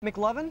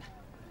McLovin?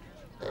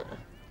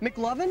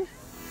 McLovin?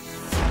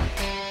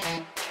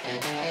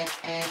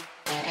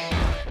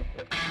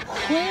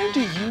 Where do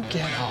you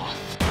get off?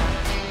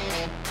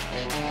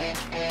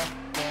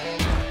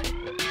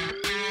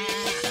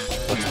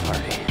 Let's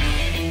party.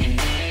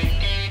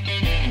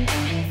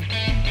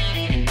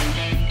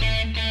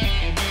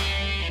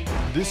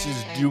 This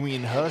is Dewey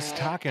and Huss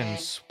talking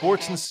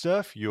sports and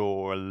stuff,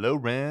 your low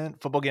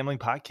rent football gambling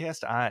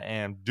podcast. I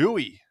am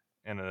Dewey,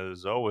 and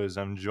as always,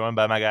 I'm joined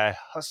by my guy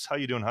Huss. How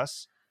you doing,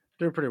 Huss?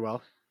 Doing pretty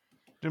well.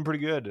 Doing pretty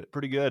good,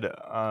 pretty good.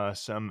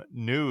 Some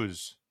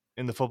news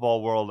in the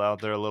football world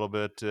out there a little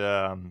bit.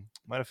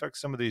 Might affect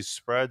some of these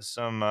spreads,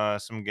 some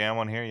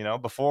gambling here. You know,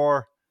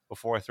 before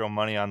I throw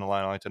money on the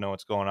line, I like to know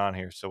what's going on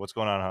here. So what's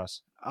going on,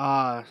 Huss?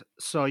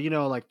 So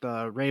like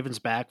the Ravens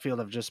backfield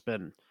have just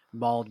been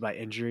mauled by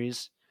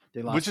injuries.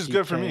 They lost Which is DK.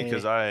 good for me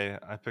because I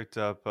picked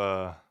up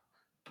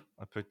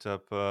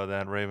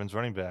that Ravens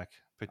running back.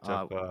 Picked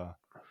up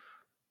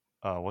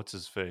what's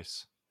his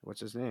face?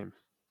 What's his name?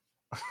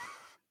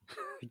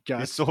 He's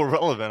Gus. so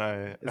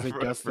relevant. Is it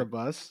Gus the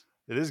Bus?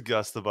 It is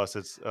Gus the Bus.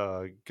 It's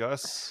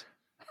Gus.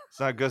 It's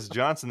not Gus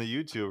Johnson, the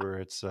YouTuber.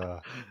 It's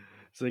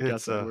Is it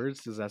Gus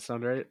Edwards? Does that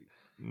sound right?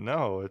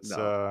 no.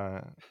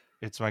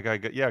 It's my guy.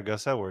 Yeah,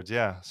 Gus Edwards.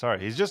 Yeah, sorry.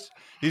 He's just.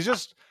 Here's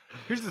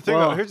the thing.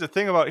 Well- Here's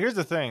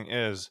the thing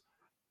is,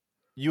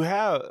 you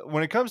have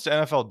when it comes to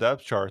NFL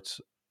depth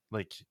charts,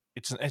 like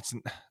it's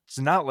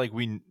not like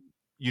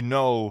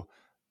the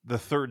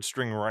third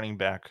string running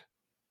back.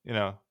 You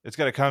know, it's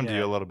got to come to you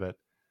Yeah. a little bit.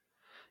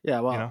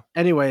 Yeah, well, You know?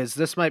 anyways,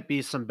 this might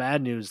be some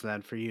bad news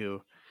then for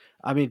you.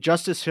 I mean,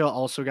 Justice Hill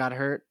also got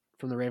hurt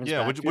from the Ravens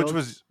Yeah, backfield.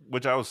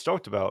 which I was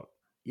stoked about.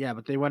 Yeah,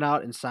 but they went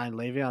out and signed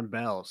Le'Veon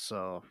Bell,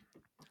 so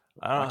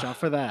watch out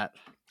for that.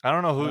 I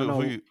don't know I don't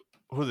know.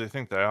 who they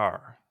think they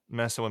are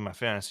messing with my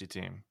fantasy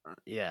team.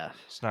 Yeah.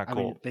 It's not I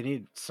cool. mean, they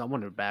need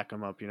someone to back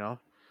them up, you know?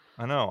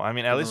 I know. I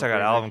mean, at Give least them I a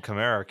got breather. Alvin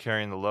Kamara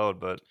carrying the load,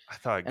 but I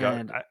thought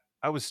And-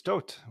 I was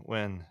stoked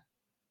when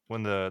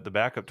the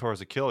backup tore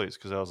his Achilles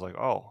because I was like,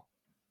 oh,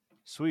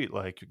 sweet,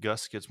 like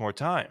Gus gets more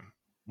time,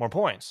 more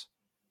points,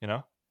 you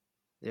know?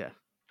 Yeah.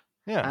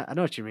 Yeah. I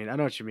know what you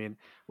mean.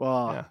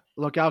 Well, Yeah.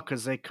 look out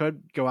because they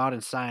could go out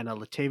and sign a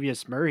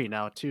Latavius Murray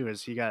now too,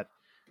 as he got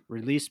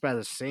released by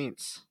the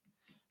Saints.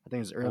 I think it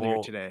was earlier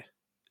Well, today.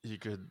 He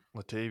could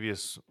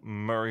Latavius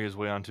Murray his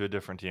way onto a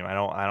different team. I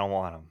don't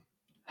want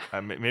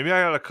him. Maybe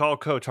I gotta call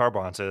Coach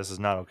Harbaugh and say this is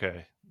not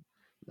okay.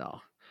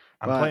 No.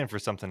 I'm But- playing for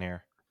something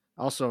here.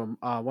 Also,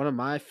 one of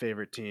my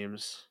favorite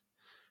teams,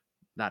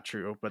 not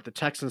true, but the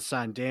Texans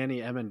signed Danny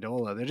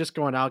Amendola. They're just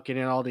going out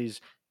getting all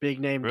these big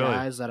name Really?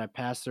 guys that have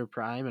passed their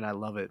prime, and I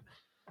love it.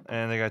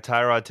 And they got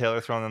Tyrod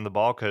Taylor throwing them the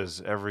ball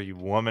because every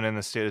woman in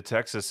the state of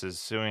Texas is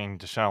suing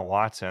Deshaun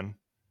Watson.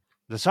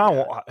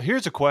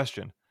 Here's a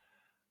question: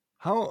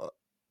 How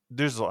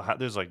there's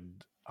like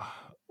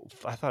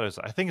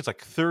I think it's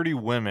like 30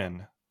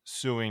 women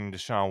suing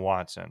Deshaun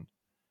Watson,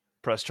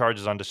 press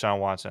charges on Deshaun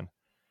Watson.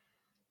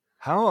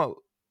 How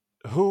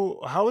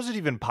is it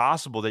even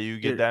possible that you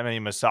get Dude. that many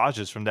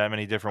massages from that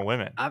many different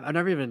women? I've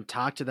never even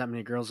talked to that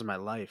many girls in my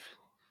life.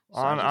 So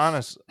I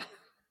just-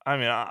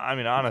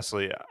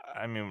 Honestly,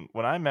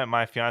 when I met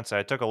my fiance,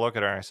 I took a look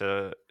at her and I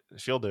said,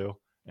 "She'll do,"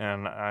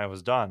 and I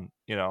was done.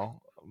 You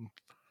know,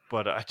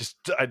 but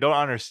I don't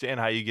understand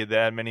how you get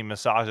that many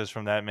massages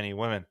from that many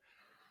women.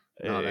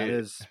 No, that It-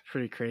 is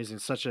pretty crazy. In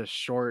such a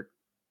short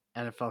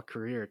NFL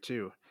career,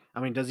 too. I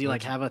mean, does he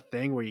like Which- have a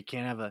thing where you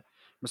can't have a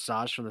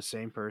massage from the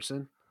same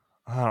person?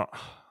 I don't-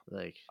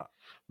 Like,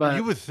 but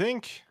you would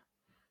think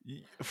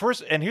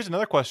first. And here's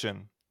another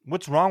question: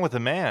 what's wrong with a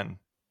man?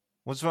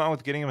 What's wrong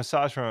with getting a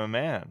massage from a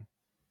man?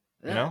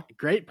 You know?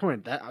 great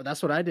point.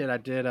 That's what I did. I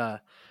did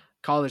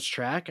college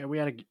track, and we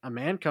had a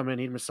man come in.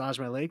 He'd massage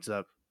my legs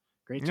up.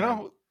 Great You time.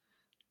 know,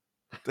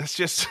 that's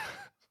just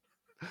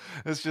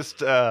that's just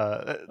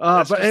but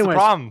the anyways,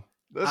 problem.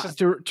 That's just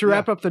to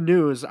wrap up the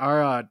news,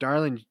 our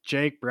darling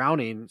Jake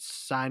Browning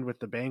signed with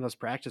the Bengals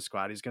practice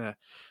squad. He's gonna,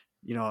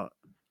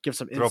 give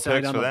some Throw insight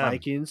picks on for the them.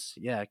 Vikings.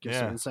 Yeah, give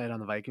some Yeah. insight on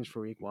the Vikings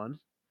for Week 1.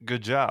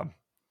 good job.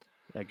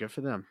 Yeah, good for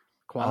them.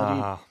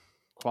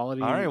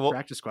 Quality All right, well-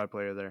 practice squad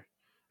player there.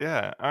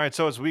 Yeah. All right.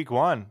 So it's week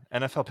 1.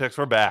 NFL picks.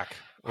 We're back.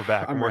 We're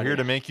back. I'm And we're here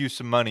ready. to make you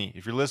some money.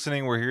 If you're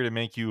listening, we're here to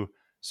make you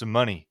some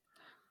money.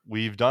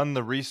 We've done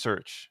the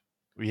research.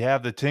 We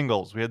have the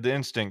tingles. We have the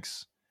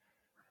instincts.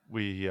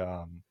 We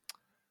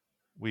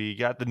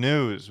got the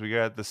news. We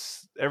got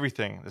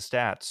everything. The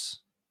stats.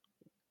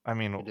 I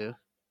mean, We do.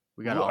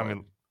 We got look- all.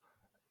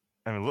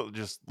 I mean, look,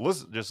 just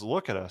listen. Just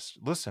look at us.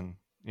 Listen.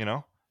 You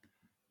know,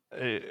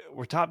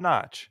 we're top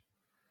notch.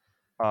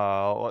 You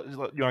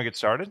want to get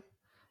started?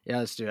 Yeah,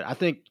 let's do it. I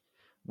think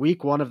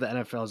Week 1 of the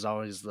NFL is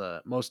always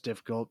the most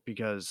difficult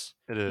because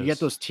It is. you get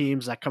those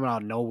teams that come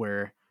out of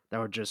nowhere that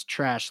were just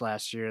trash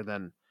last year.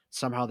 Then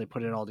somehow they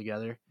put it all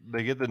together.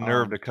 They get the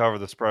nerve Um, to cover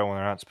the spread when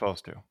they're not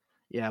supposed to.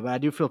 Yeah, but I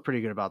do feel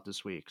pretty good about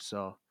this week.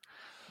 So,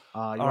 you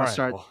want right, to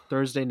start well-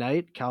 Thursday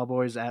night?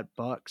 Cowboys at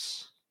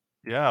Bucks.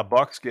 Yeah,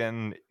 Bucks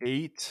getting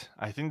 8.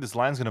 I think this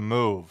line's gonna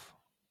move.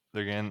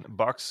 They're getting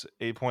Bucks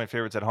 8-point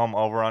favorites at home,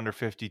 over under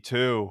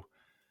 52.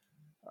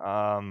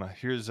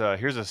 Here's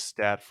a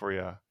stat for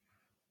you.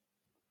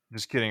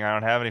 Just kidding. I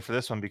don't have any for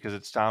this one because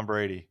it's Tom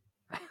Brady,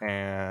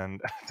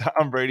 and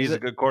Tom Brady's Here's a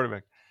good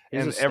quarterback,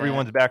 here's a and stat.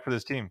 everyone's back for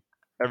this team.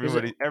 Here's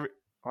a-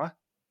 What?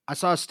 I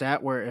saw a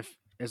stat where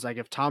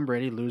if Tom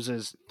Brady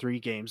loses 3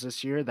 games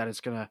this year, that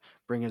it's gonna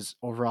bring his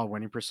overall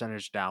winning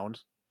percentage down.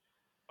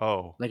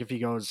 Oh, Like if he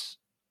goes,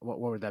 what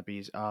would that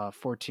be?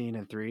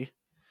 14-3,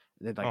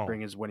 they'd like Oh.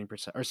 bring his winning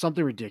percent or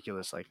something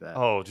ridiculous like that.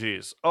 oh,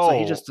 geez. So Oh,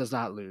 he just does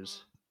not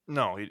lose.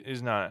 no,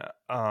 he's not.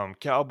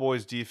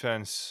 Cowboys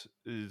defense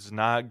is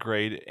not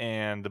great,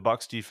 and the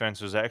Bucks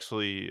defense was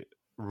actually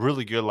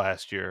really good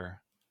last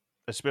year,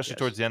 especially Yes.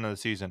 towards the end of the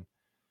season.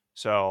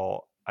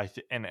 So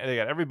and they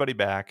got everybody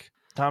back.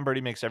 Tom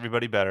Brady makes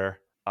everybody better.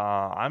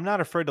 I'm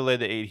not afraid to lay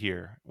the 8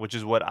 here, which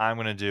is what I'm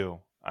going to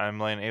do. I'm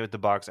laying 8 with the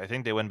Bucks. I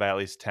think they win by at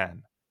least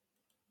 10.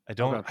 I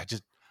don't. Okay.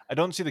 I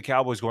don't see the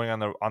Cowboys going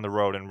on the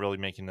road and really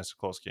making this a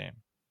close game.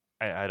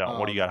 I don't.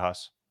 What do you got,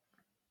 Huss?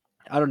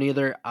 I don't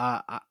either.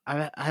 I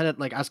had it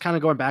like I was kind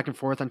of going back and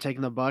forth on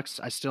taking the Bucks.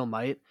 I still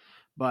might,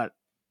 but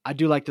I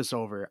do like this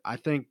over. I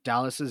think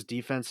Dallas's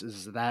defense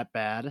is that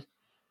bad,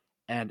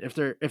 and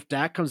if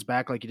Dak comes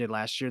back like he did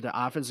last year, the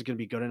offense is going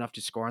to be good enough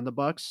to score on the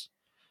Bucks,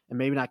 and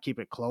maybe not keep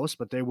it close,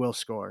 but they will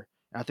score.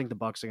 And I think the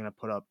Bucks are going to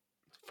put up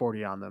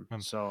 40 on them.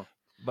 So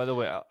By the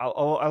way,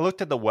 I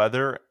looked at the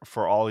weather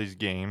for all these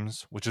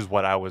games, which is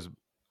what I was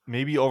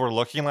maybe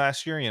overlooking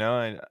last year.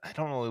 I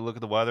don't really look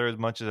at the weather as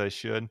much as I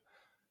should.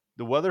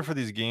 The weather for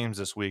these games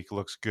this week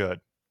looks good.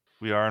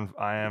 I am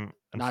informed.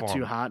 not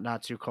too hot,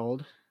 not too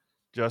cold.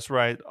 Just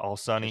right, all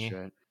sunny.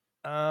 Just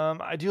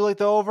right. I do like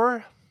the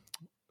over.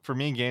 For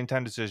me, game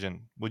time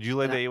decision. Would you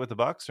lay And the 8 with the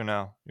Bucks or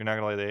no? You're not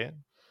gonna lay the 8?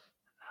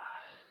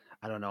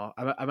 I don't know.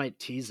 I might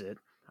tease it.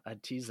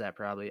 I'd tease that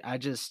probably.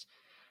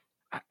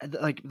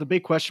 Like the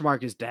big question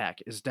mark is Dak.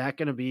 Is Dak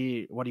going to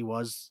be what he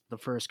was the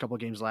first couple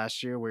games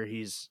last year, where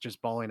he's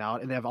just balling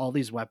out and they have all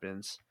these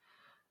weapons?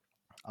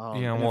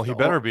 Yeah, and well, if he the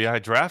better be. I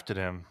drafted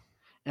him.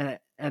 and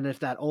if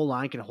that O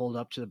line can hold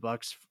up to the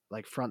Bucks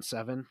like front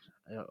 7,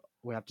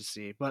 we have to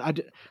see. But I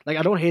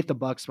don't hate the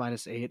Bucks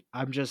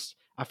 -8.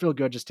 I feel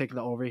good just taking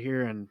the over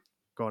here and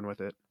going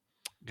with it.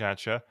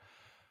 Gotcha.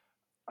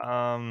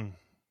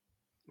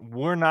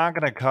 We're not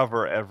going to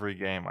cover every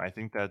game. I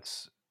think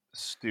that's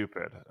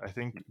stupid. I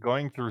think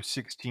going through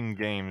 16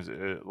 games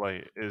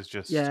is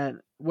just Yeah,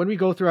 when we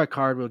go through our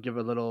card, we'll give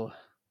a little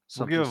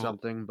give-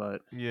 something.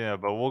 But yeah,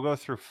 but we'll go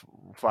through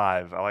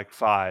 5. I like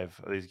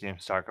 5 of these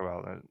games to talk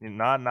about.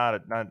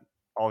 Not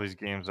all these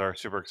games are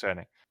super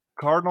exciting.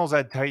 Cardinals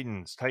at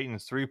Titans.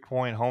 Titans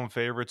 3-point home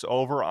favorites,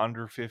 over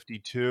under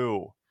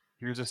 52.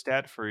 Here's a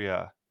stat for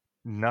you.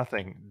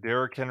 Nothing.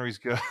 Derrick Henry's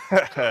good.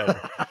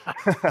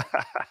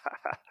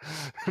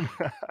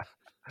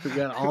 we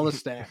got all the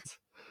stats.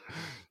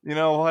 You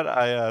know what?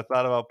 I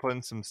thought about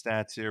putting some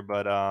stats here,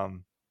 but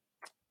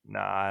no,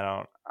 I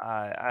don't.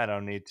 I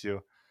don't need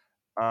to.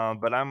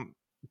 But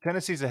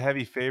Tennessee's a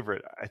heavy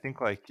favorite. I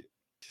think like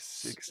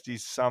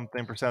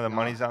 60-something% of the No,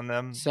 money's on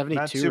them. 72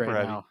 Not super right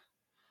heavy. now.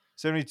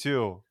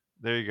 72.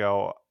 There you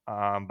go.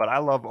 But I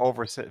love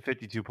over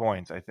 52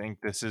 points. I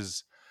think this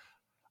is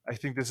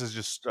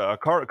just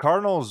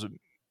Cardinals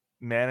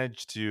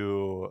managed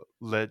to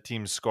let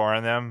teams score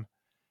on them.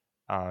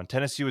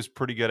 Tennessee was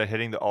pretty good at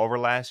hitting the over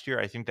last year.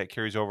 I think that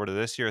carries over to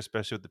this year,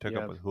 especially with the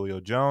pickup with Julio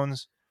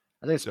Jones.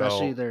 I think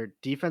especially their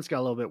defense got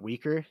a little bit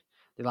weaker.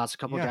 They lost a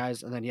couple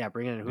guys, and then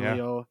bringing in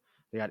Julio,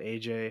 they got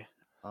AJ.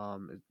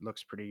 It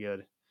looks pretty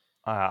good.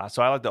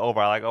 So I like the over.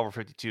 I like over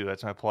 52.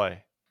 That's my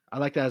play. I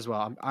like that as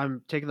well.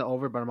 I'm taking the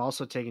over, but I'm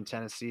also taking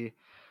Tennessee.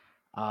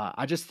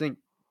 I just think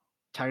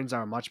Titans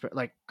are much better.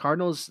 Like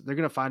Cardinals, they're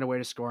going to find a way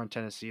to score on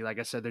Tennessee. Like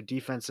I said, their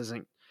defense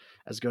isn't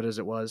as good as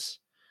it was,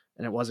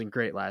 and it wasn't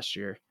great last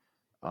year.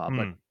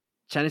 But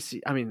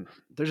Tennessee, I mean,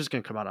 they're just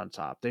going to come out on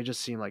top. They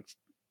just seem like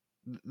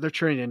they're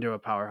turning into a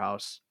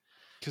powerhouse.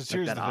 Because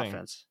here's the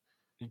thing.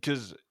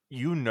 Because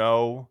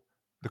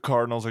the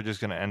Cardinals are just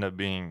going to end up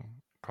being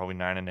probably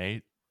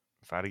 9-8,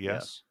 if I had to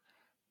guess.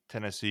 Yeah.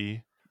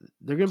 Tennessee.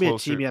 They're going to be a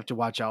team you have to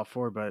watch out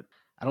for, but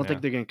I don't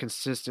think they're going to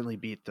consistently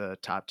beat the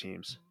top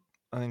teams.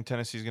 I think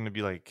Tennessee's going to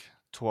be like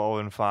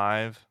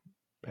 12-5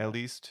 at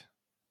least.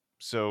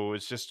 So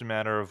it's just a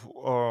matter of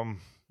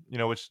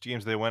which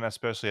teams they win,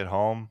 especially at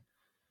home.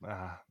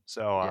 I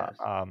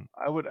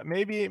would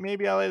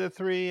maybe I'll lay the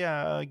 3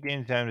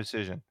 game time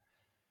decision.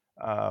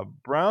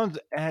 Browns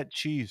at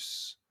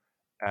Chiefs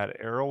at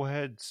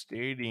Arrowhead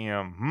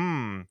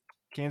Stadium.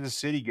 Kansas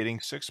City getting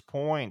 6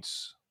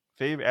 points.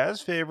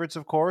 As favorites,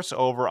 of course,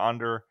 over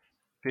under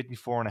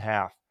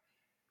 54.5.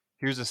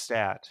 Here's a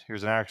stat.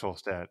 Here's an actual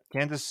stat.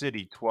 Kansas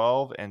City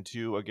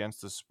 12-2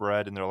 against the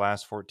spread in their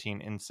last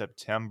 14 in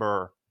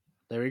September.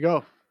 There we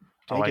go.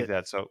 I like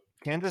that. So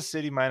Kansas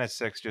City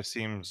 -6 just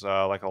seems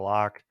like a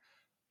lock.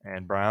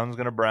 And Brown's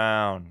going to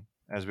Brown,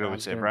 as we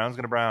would say. Brown's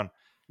going to Brown.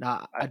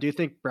 Now, I do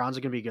think Browns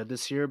are going to be good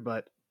this year,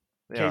 but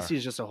KC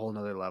is just a whole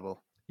nother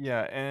level.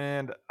 Yeah,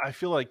 and I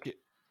feel like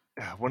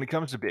when it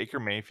comes to Baker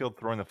Mayfield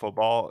throwing the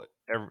football,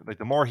 like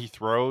the more he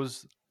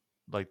throws,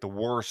 like the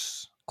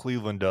worse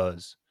Cleveland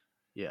does.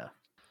 Yeah.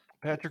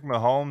 Patrick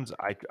Mahomes,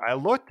 I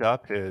looked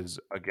up his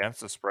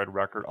against the spread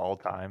record all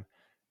time,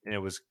 and it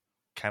was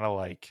kind of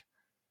like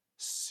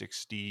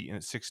 60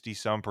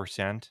 some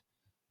percent.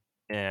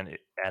 And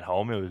at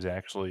home, it was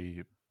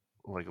actually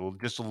like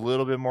just a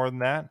little bit more than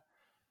that.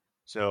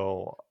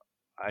 So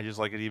I just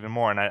like it even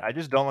more. And I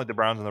just don't like the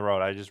Browns on the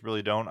road. I just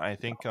really don't. I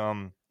think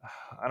I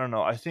don't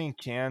know. I think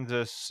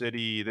Kansas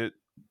City that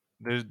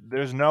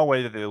there's no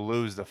way that they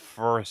lose the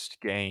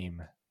first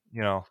game.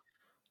 You know,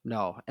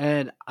 No.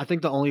 And I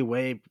think the only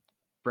way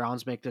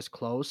Browns make this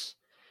close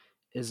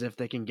is if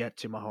they can get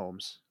to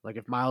Mahomes. Like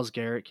if Miles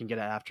Garrett can get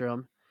after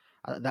him,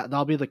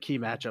 that'll be the key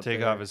matchup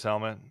take off there. his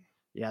helmet,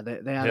 Yeah, they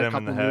had hit a him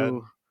in the couple head.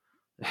 new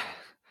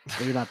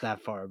maybe not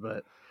that far,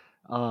 but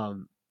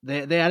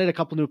they added a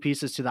couple new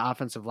pieces to the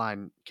offensive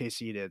line.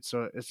 KC did,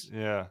 so it's.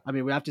 Yeah. I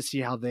mean, we have to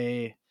see how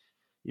they,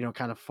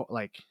 kind of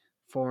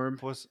form.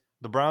 Plus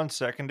the Browns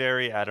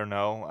secondary, I don't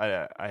know.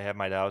 I have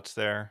my doubts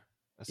there.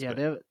 Yeah,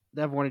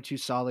 they have one or two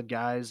solid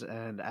guys,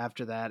 and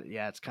after that,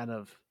 yeah, it's kind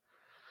of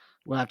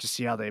we'll have to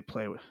see how they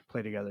play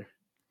together.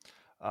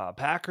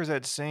 Packers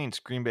at Saints,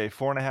 Green Bay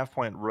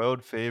 4.5-point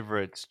road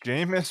favorites.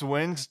 Jameis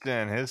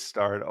Winston, his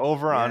start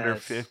over under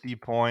Yes. 50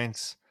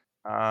 points.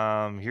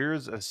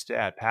 Here's a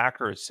stat: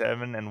 Packers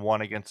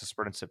 7-1 against the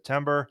spread in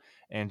September,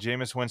 and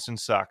Jameis Winston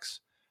sucks.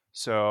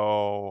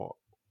 So,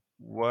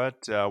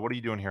 what are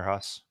you doing here,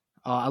 Huss?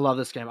 I love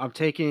this game. I'm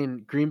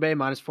taking Green Bay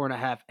minus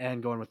 4.5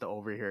 and going with the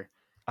over here.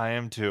 I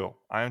am too.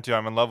 I'm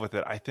in love with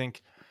it. I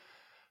think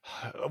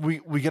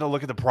we got to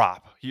look at the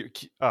prop.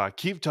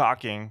 Keep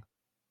talking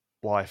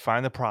while I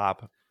find the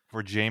prop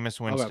for Jameis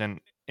Winston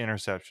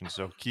interception.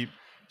 So keep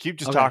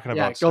just talking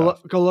about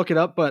stuff. Go look it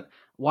up. But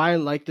why I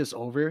like this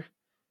over?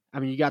 I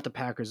mean, you got the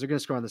Packers. They're going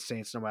to score on the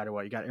Saints no matter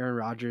what. You got Aaron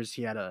Rodgers.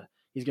 He's going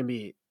to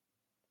be,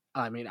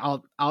 I mean,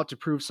 out to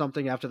prove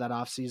something after that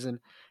offseason.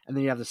 And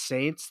then you have the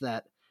Saints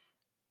that,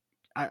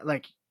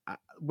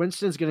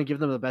 Winston's going to give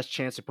them the best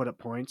chance to put up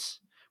points,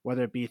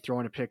 whether it be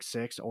throwing a pick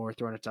six or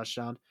throwing a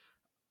touchdown.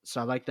 So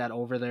I like that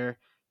over there.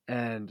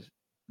 And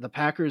the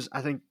Packers,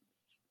 I think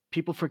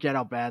people forget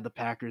how bad the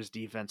Packers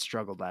defense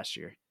struggled last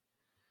year.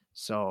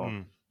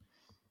 So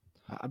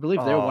I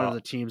believe they're one of the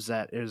teams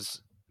that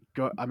is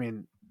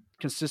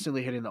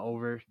consistently hitting the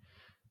over.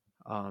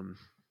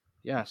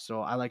 Yeah, so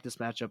I like this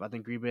matchup. I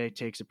think Green Bay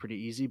takes it pretty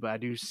easy, but I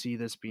do see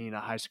this being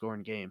a high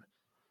scoring game.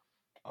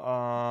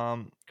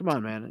 Come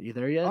on, man. Are you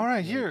there yet? All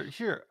right,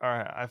 here. All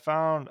right.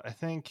 I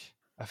think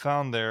I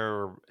found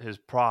his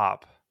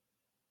prop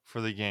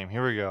for the game.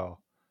 Here we go.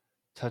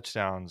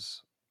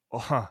 Touchdowns.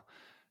 Oh,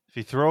 if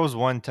he throws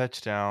one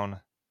touchdown,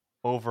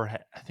 over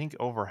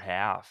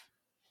half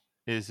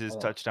is his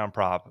touchdown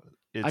prop.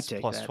 It's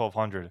plus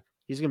 1,200.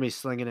 He's gonna be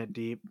slinging it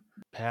deep.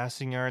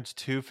 Passing yards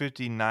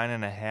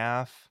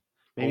 259.5.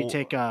 Maybe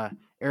take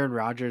Aaron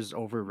Rodgers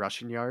over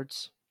rushing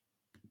yards.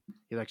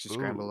 He likes to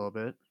scramble a little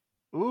bit.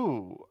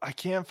 Ooh, I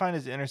can't find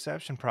his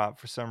interception prop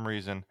for some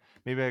reason.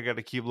 Maybe I got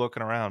to keep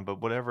looking around, but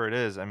whatever it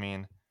is, I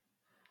mean,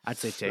 I'd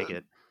say take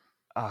it.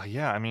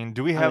 Yeah. I mean,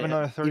 do we have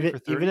another 30 for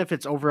 30? Even if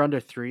it's over under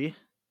 3,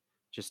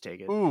 just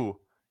take it. Ooh,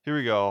 here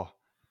we go.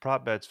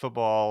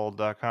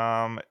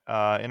 PropBetsFootball.com.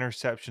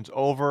 Interceptions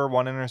over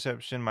 1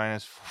 interception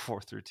minus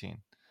 413.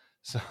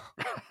 So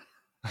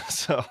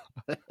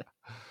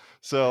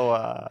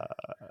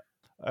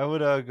I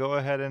would go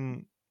ahead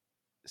and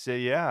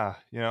say, yeah,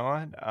 you know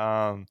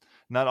what?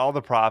 Not all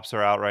the props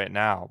are out right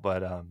now,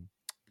 but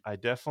I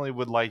definitely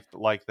would like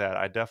that.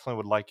 I definitely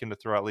would like him to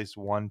throw at least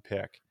one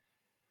pick.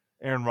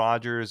 Aaron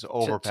Rodgers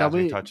over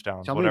passing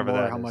touchdowns, whatever that is. Tell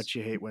me more how much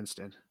you hate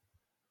Winston.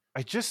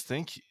 I just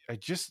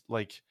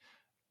like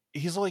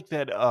he's like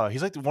that.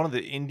 He's like one of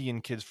the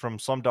Indian kids from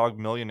Slumdog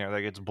Millionaire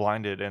that gets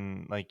blinded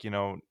and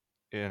and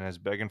is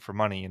begging for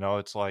money.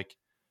 It's like,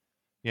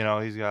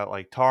 he's got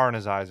like tar in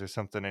his eyes or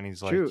something, and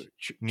he's like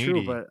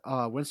needy. True,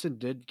 but Winston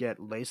did get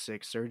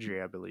LASIK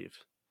surgery, I believe,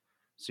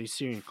 so he's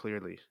seeing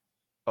clearly.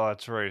 Oh,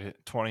 that's right,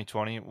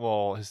 2020.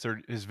 Well,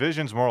 his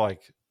vision's more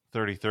like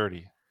 30-30.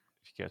 If you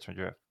catch my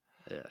drift.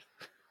 Yeah.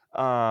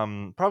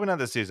 Probably not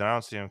this season. I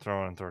don't see him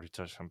throwing 30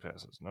 touchdown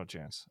passes. No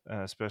chance.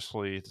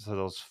 Especially to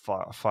those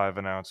 5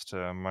 and outs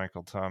to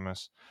Michael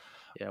Thomas.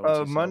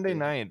 Yeah. Monday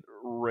night,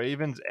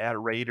 Ravens at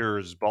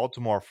Raiders.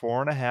 Baltimore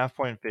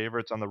 4.5-point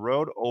favorites on the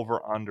road.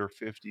 Over under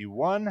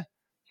 51.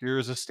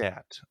 Here's a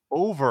stat.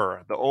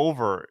 The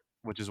over,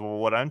 which is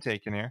what I'm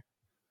taking here,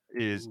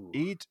 is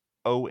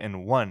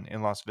 8-0-1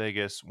 in Las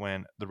Vegas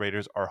when the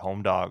Raiders are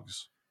home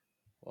dogs.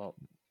 Well,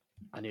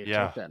 I need to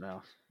take that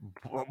now.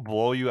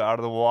 Blow you out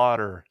of the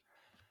water.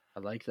 I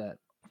like that.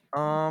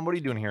 What are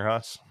you doing here,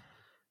 Huss?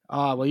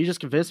 Well, you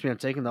just convinced me I'm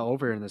taking the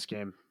over in this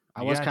game.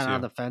 I was kind of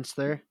on the fence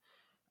there.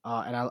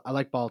 And I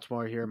like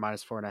Baltimore here,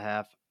 minus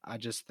 4.5. I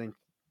just think,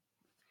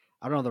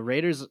 I don't know, the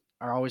Raiders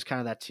are always kind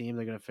of that team.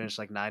 They're going to finish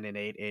like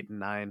 9-8,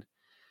 8-9.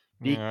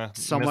 Be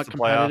somewhat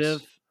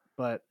competitive,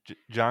 but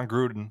John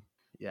Gruden.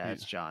 Yeah,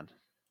 it's John.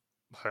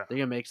 They're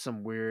going to make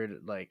some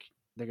weird,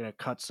 they're going to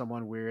cut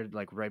someone weird,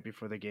 right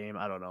before the game.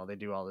 I don't know. They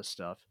do all this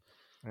stuff.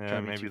 Yeah,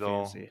 Trying to be maybe too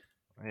they'll. fancy.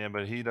 Yeah,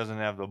 but he doesn't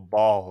have the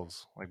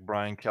balls like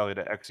Brian Kelly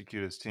to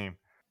execute his team.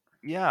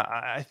 Yeah,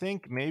 I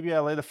think maybe I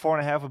lay the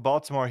 4.5 with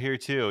Baltimore here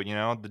too. You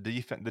know, the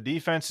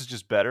defense is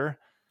just better.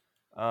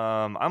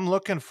 I'm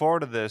looking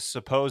forward to this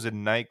supposed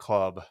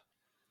nightclub,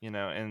 you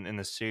know, in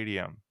the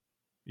stadium.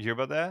 You hear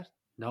about that?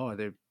 No, are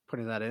they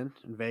putting that in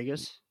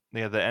Vegas?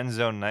 They have the end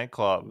zone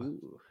nightclub.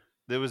 Ooh.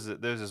 There's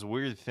this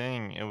weird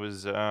thing. It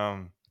was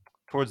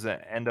towards the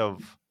end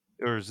of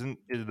it was in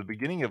the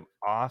beginning of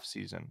off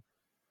season.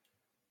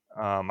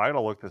 I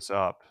gotta look this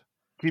up.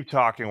 Keep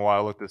talking while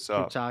I look this Keep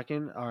up.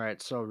 talking. All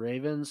right, so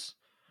Ravens.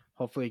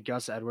 Hopefully,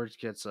 Gus Edwards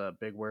gets a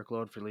big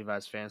workload for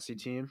Levi's fantasy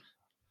team.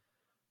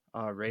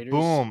 Raiders.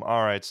 Boom.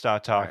 All right, stop All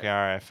talking. right.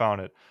 All right, I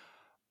found it.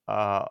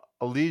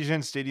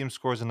 Allegiant Stadium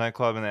scores a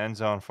nightclub in the end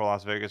zone for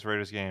Las Vegas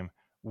Raiders game.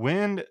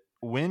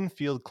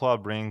 Winfield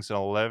Club brings an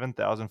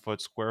 11,000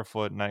 square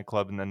foot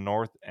nightclub in the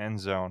north end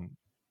zone.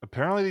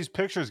 Apparently, these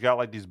pictures got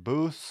like these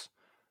booths,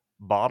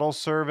 bottle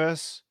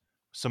service,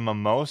 some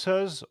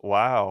mimosas.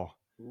 Wow.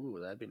 Ooh,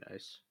 that'd be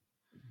nice.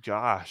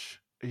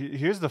 Gosh.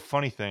 Here's the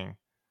funny thing.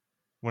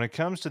 When it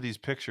comes to these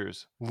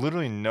pictures,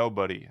 literally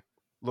nobody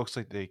looks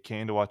like they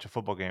came to watch a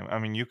football game. I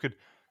mean, it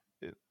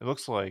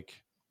looks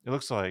like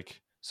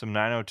some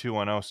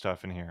 90210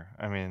 stuff in here.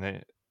 I mean,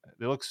 they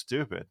look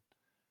stupid.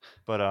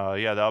 But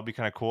yeah, that'll be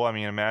kind of cool. I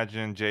mean,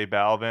 imagine Jay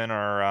Balvin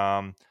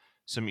or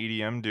some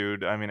EDM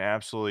dude. I mean,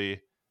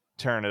 absolutely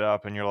tearing it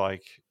up, and you're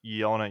like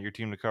yelling at your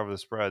team to cover the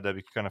spread. That'd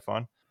be kind of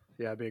fun.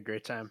 Yeah, it'd be a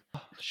great time.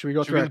 Should we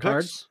go Should we through get our the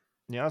picks? cards?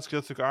 Yeah, let's go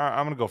through.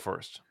 I'm gonna go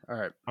first. All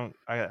right.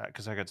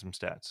 Because I got some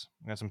stats.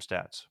 I got some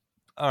stats.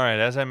 All right,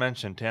 as I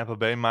mentioned, Tampa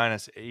Bay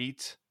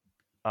 -8.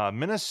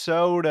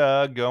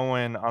 Minnesota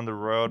going on the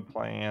road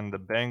playing the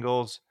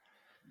Bengals.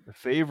 The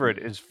favorite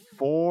is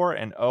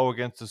 4-0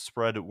 against the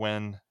spread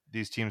when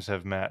these teams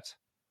have met.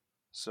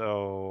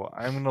 So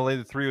I'm going to lay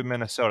the 3 with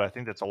Minnesota. I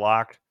think that's a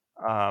lock.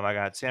 I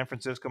got San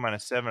Francisco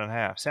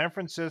 -7.5. San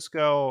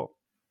Francisco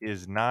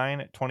is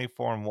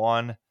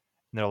 9-24-1 in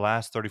their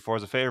last 34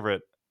 as a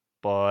favorite,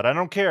 but I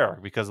don't care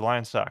because the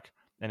Lions suck,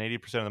 and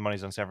 80% of the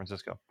money's on San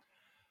Francisco.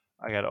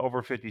 I got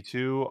over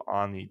 52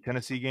 on the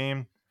Tennessee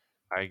game.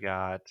 I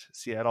got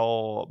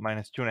Seattle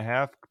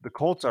 -2.5. The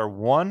Colts are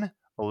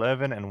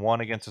 1-11-1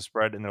 against the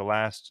spread in their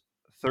last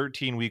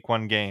 13 week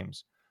 1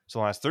 games. So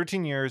the last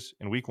 13 years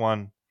in week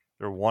 1,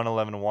 they're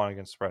 1-11-1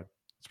 against the spread.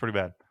 It's pretty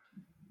bad.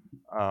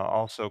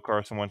 Also,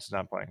 Carson Wentz is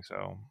not playing,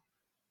 so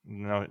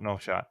no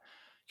shot.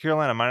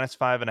 Carolina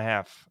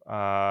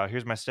 -5.5.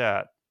 Here's my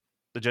stat: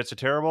 the Jets are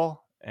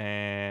terrible,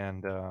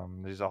 and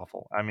this is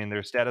awful. I mean,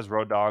 their stat as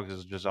road dogs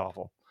is just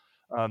awful.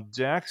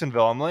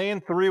 Jacksonville, I'm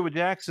laying 3 with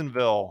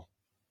Jacksonville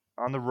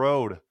on the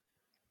road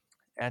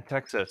at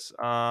Texas.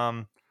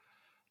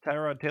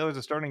 Tyrod Taylor's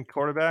a starting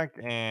quarterback,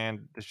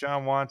 and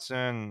Deshaun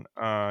Watson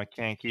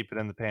can't keep it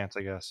in the pants,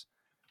 I guess.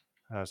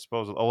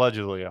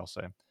 Allegedly, I'll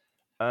say.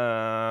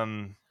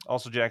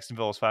 Also,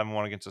 Jacksonville is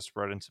 5-1 against the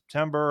spread in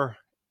September,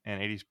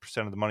 and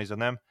 80% of the money's on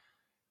them.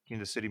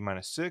 Kansas City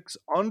 -6.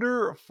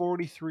 Under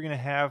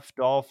 43.5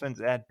 Dolphins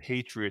at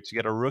Patriots.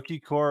 You got a rookie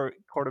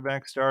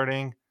quarterback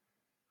starting,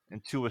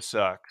 and Tua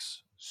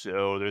sucks.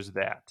 So there's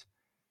that.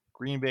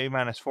 Green Bay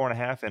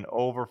 -4.5 and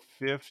over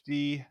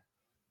 50.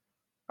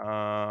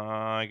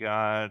 I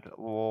got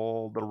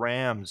the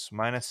Rams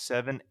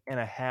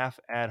 -7.5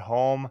 at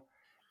home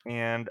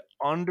and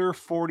under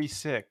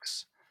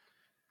 46.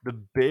 The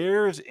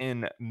Bears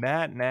in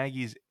Matt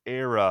Nagy's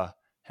era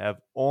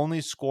have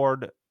only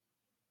scored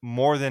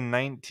more than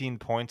 19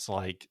 points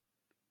like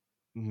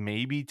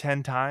maybe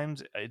 10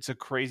 times. It's a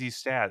crazy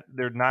stat.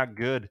 They're not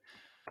good.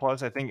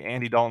 Plus, I think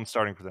Andy Dalton's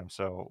starting for them.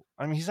 So,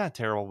 I mean, he's not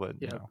terrible,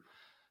 but, you know.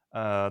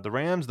 The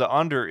Rams, the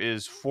under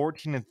is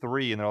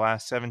 14-3 in their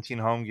last 17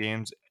 home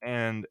games,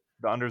 and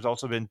the under's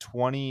also been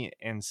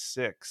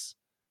 20-6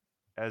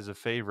 as a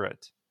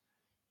favorite.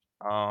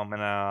 And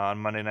on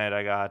Monday night,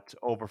 I got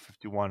over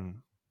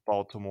 51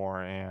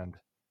 Baltimore and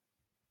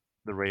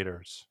the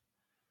Raiders.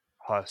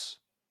 Huss.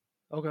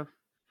 Okay.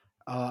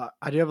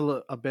 I do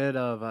have a bit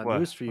of What?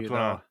 news for you What's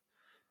going on? though.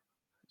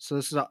 So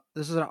this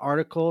is an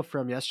article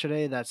from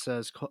yesterday that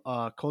says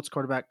Colts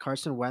quarterback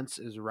Carson Wentz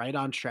is right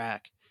on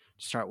track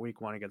to start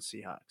Week 1 against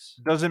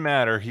Seahawks. Doesn't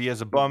matter. He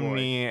has a bum boy.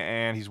 knee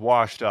and he's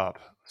washed up.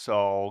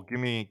 So give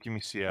me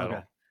Seattle.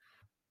 Okay.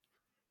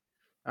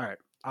 All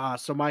right.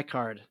 So my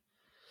card.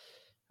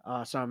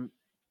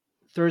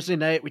 Thursday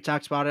night we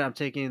talked about it. I'm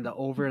taking the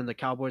over in the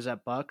Cowboys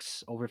at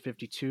Bucks over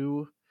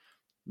 52.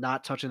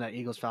 Not touching that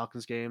Eagles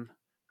Falcons game.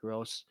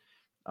 Gross.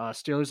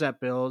 Steelers at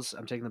Bills.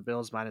 I'm taking the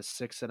Bills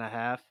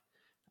 -6.5.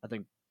 I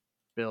think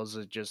Bills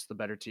is just the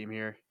better team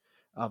here.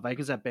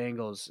 Vikings at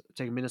Bengals.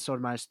 Taking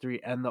Minnesota -3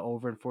 and the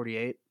over in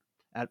 48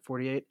 at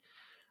 48.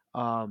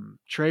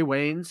 Trey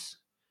Waynes,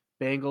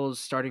 Bengals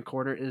starting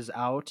quarter is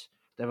out.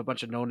 They have a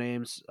bunch of no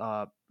names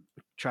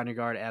trying to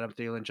guard Adam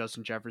Thielen,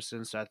 Justin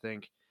Jefferson. So I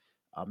think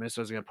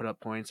Minnesota's going to put up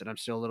points, and I'm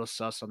still a little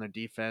sus on their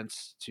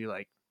defense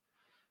to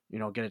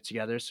get it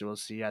together. So we'll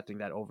see. I think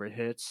that over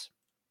hits.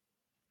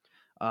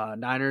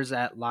 Niners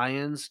at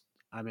Lions.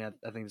 I mean,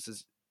 I think this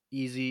is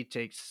easy.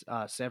 Takes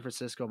San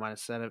Francisco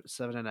minus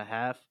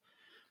 7.5.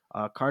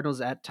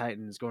 Cardinals at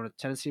Titans going to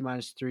Tennessee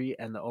 -3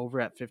 and the over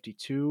at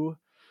 52.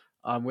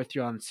 I'm with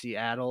you on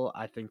Seattle.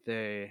 I think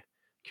they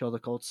kill the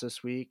Colts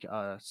this week.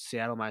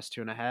 Seattle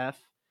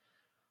 -2.5.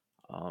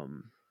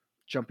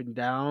 Jumping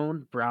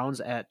down, Browns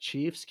at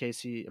Chiefs.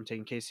 KC, I'm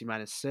taking KC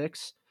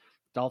 -6.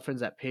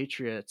 Dolphins at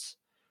Patriots.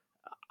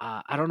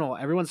 I don't know.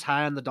 Everyone's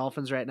high on the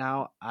Dolphins right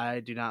now.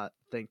 I do not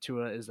think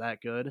Tua is that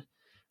good.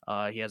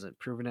 He hasn't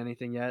proven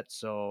anything yet,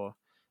 so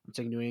I'm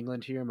taking New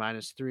England here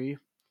 -3.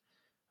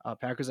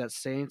 Packers at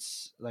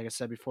Saints. Like I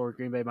said before,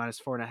 Green Bay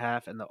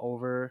 -4.5 and the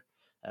over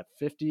at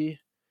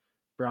 50.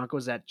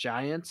 Broncos at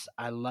Giants.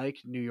 I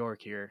like New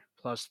York here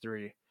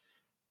 +3.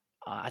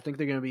 I think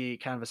they're going to be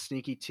kind of a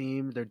sneaky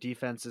team. Their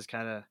defense is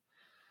kind of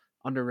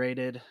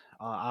underrated.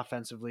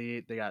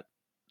 Offensively, they got,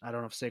 I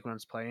don't know if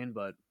Saquon's playing,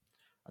 but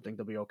I think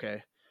they'll be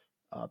okay.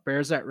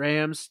 Bears at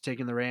Rams,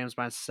 taking the Rams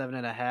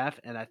 -7.5,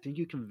 and I think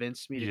you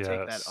convinced me to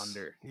take that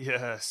under.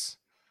 Yes.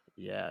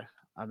 Yeah,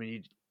 I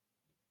mean,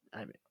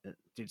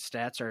 dude,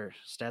 stats are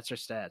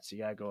stats. You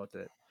gotta go with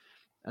it.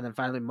 And then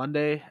finally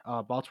Monday,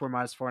 Baltimore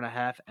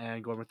 -4.5,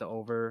 and going with the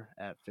over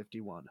at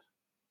 51.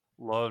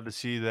 Love to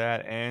see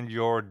that. And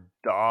your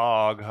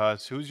dog,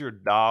 Huss. Who's your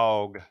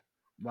dog?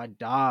 My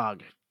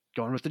dog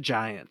going with the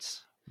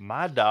Giants.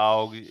 My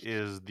dog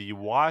is the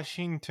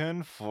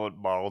Washington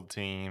football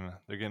team.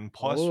 They're getting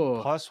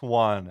Oh.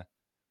 +1.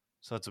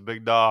 So it's a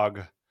big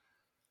dog.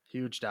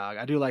 Huge dog.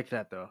 I do like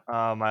that though.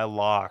 My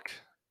lock.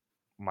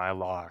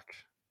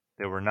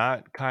 They were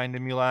not kind to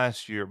me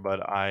last year,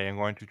 but I am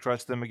going to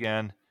trust them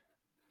again.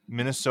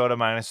 Minnesota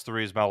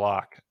 -3 is my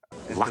lock.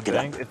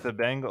 If the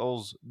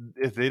Bengals,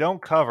 if they don't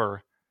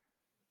cover,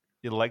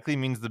 it likely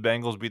means the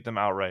Bengals beat them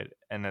outright.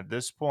 And at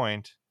this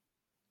point,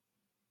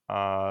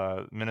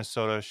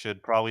 Minnesota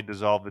should probably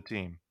dissolve the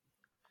team.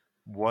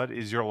 What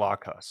is your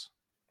lock, Huss?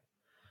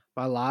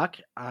 My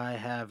lock, I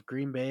have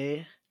Green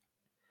Bay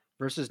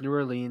versus New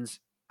Orleans.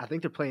 I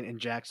think they're playing in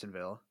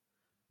Jacksonville.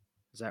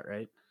 Is that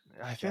right?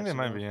 I think they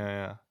might be,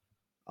 yeah.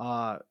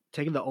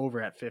 Taking the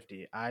over at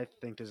 50. I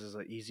think this is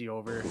an easy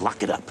over.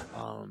 Lock it up.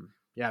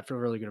 Yeah, I feel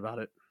really good about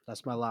it.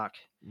 That's my lock.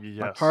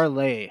 Yes. My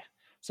parlay.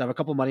 So I have a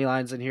couple money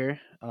lines in here,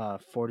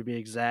 4 to be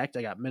exact.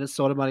 I got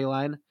Minnesota money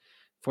line,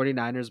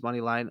 49ers money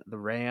line, the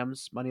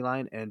Rams money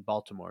line, and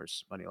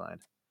Baltimore's money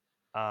line.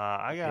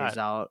 Pays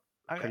out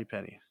pretty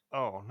penny.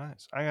 Oh,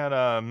 nice. I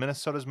got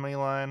Minnesota's money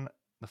line,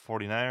 the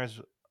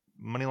 49ers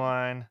money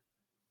line,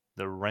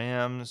 the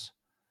Rams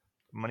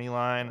money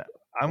line.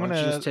 Why don't you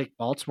just take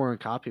Baltimore and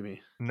copy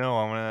me? No,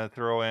 I want to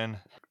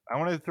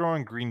throw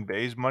in Green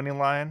Bay's money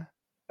line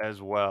as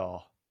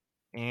well.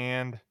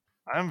 And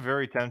I'm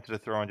very tempted to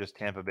throw in just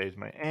Tampa Bay's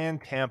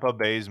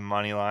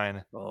money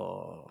line.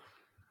 Oh,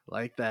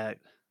 like that.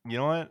 You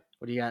know what?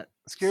 What do you got?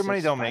 Scared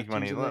money don't make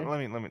money. Let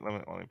me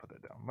put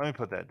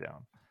that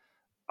down.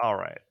 All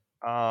right.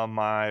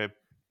 My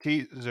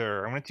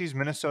teaser. I'm going to tease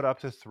Minnesota up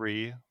to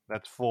 3.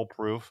 That's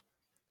foolproof.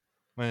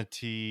 I'm going to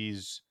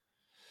tease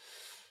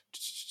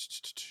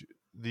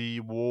the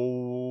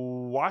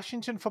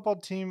Washington football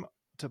team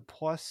to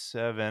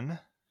 +7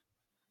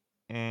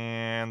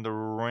 and the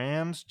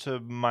Rams to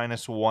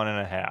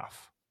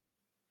 -1.5.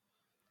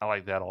 I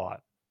like that a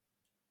lot.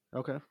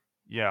 Okay.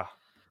 Yeah.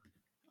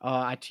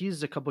 I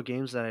teased a couple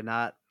games that I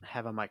not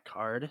have on my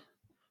card,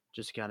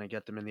 just to kind of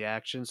get them in the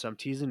action. So I'm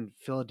teasing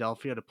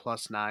Philadelphia to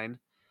 +9.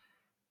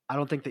 I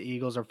don't think the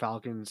Eagles or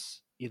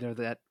Falcons either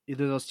of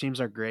those teams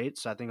are great,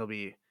 so I think it'll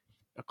be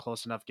a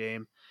close enough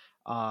game.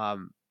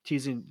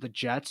 Teasing the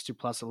Jets to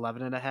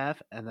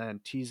 +11.5, and then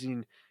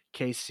teasing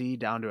KC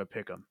down to a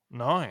pick'em.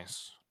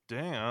 Nice.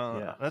 Damn.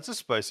 Yeah. That's a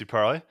spicy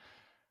parlay.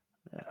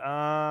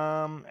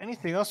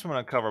 Anything else we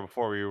want to cover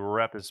before we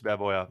wrap this bad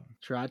boy up?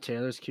 Tyrod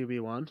Taylor's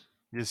QB1.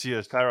 Yes,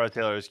 Tyrod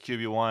Taylor is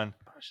QB1.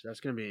 Gosh,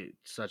 that's gonna be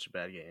such a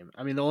bad game.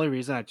 I mean, the only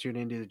reason I tune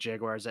into the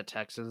Jaguars at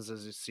Texans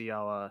is to see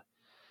how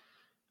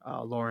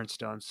Lawrence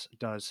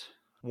does.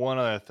 One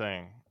other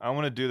thing, I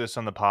want to do this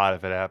on the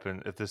pod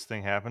if this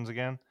thing happens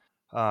again.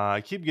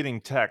 I keep getting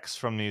texts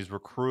from these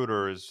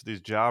recruiters, these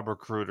job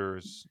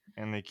recruiters,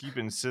 and they keep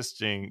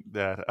insisting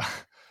that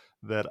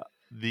that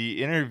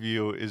the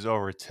interview is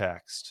over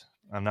text.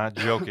 I'm not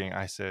joking.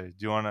 I say,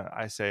 "Do you want to?"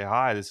 I say,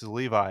 "Hi, this is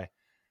Levi."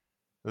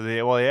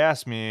 They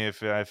asked me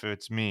if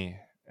it's me,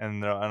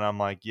 and I'm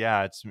like,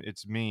 "Yeah,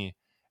 it's me,"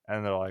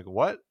 and they're like,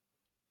 "What?"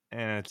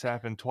 And it's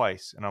happened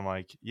twice, and I'm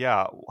like,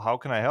 "Yeah, how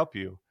can I help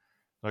you?"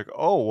 Like,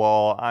 "Oh,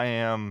 well, I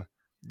am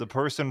the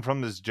person from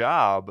this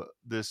job,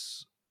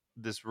 this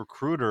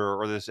recruiter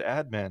or this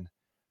admin."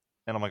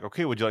 And I'm like,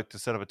 "Okay, would you like to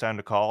set up a time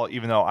to call?"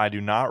 Even though I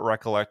do not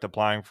recollect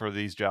applying for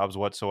these jobs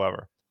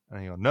whatsoever. And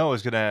they go, "No,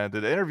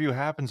 the interview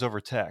happens over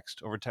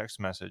text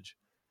message."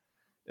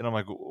 And I'm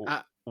like,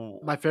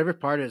 my favorite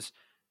part is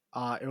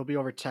it'll be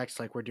over text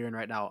like we're doing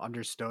right now.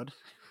 Understood?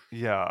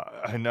 Yeah,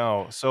 I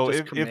know. So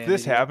Just if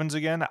this happens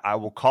again, I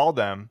will call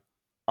them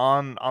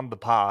on the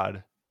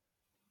pod,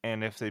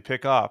 and if they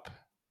pick up,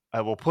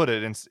 I will put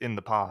it in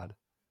the pod.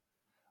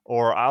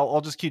 Or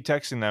I'll just keep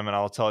texting them and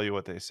I'll tell you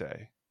what they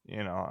say.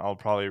 I'll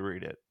probably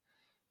read it.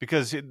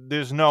 because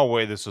there's no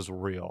way this is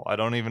real. I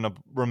don't even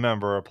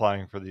remember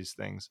applying for these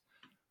things.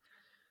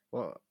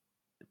 Well,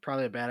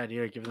 probably a bad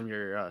idea to give them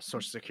your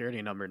social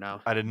security number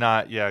now. I did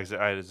not. Yeah,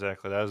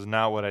 exactly. That was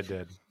not what I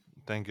did.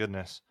 Thank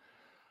goodness.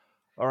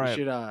 All right.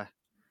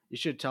 You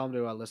should tell them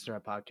to listen to our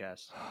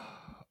podcast.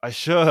 I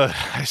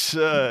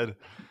should.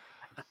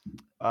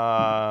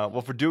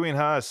 Well, for Dewey and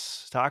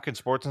Huss, talking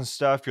sports and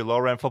stuff, your low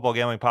rent football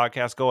gambling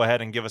podcast, go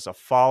ahead and give us a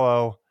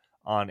follow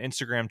on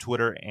Instagram,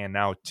 Twitter, and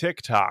now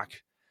TikTok.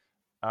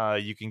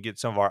 You can get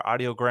some of our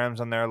audiograms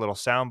on there, little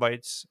sound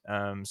bites,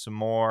 some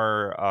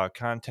more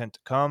content to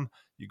come.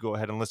 You go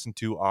ahead and listen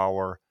to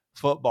our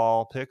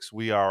football picks.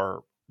 We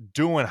are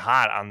doing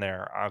hot on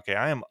there. Okay,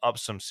 I am up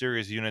some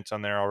serious units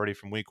on there already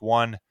from week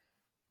 1.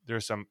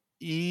 There's some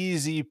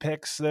easy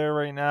picks there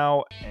right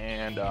now,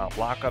 and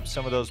lock up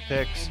some of those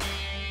picks.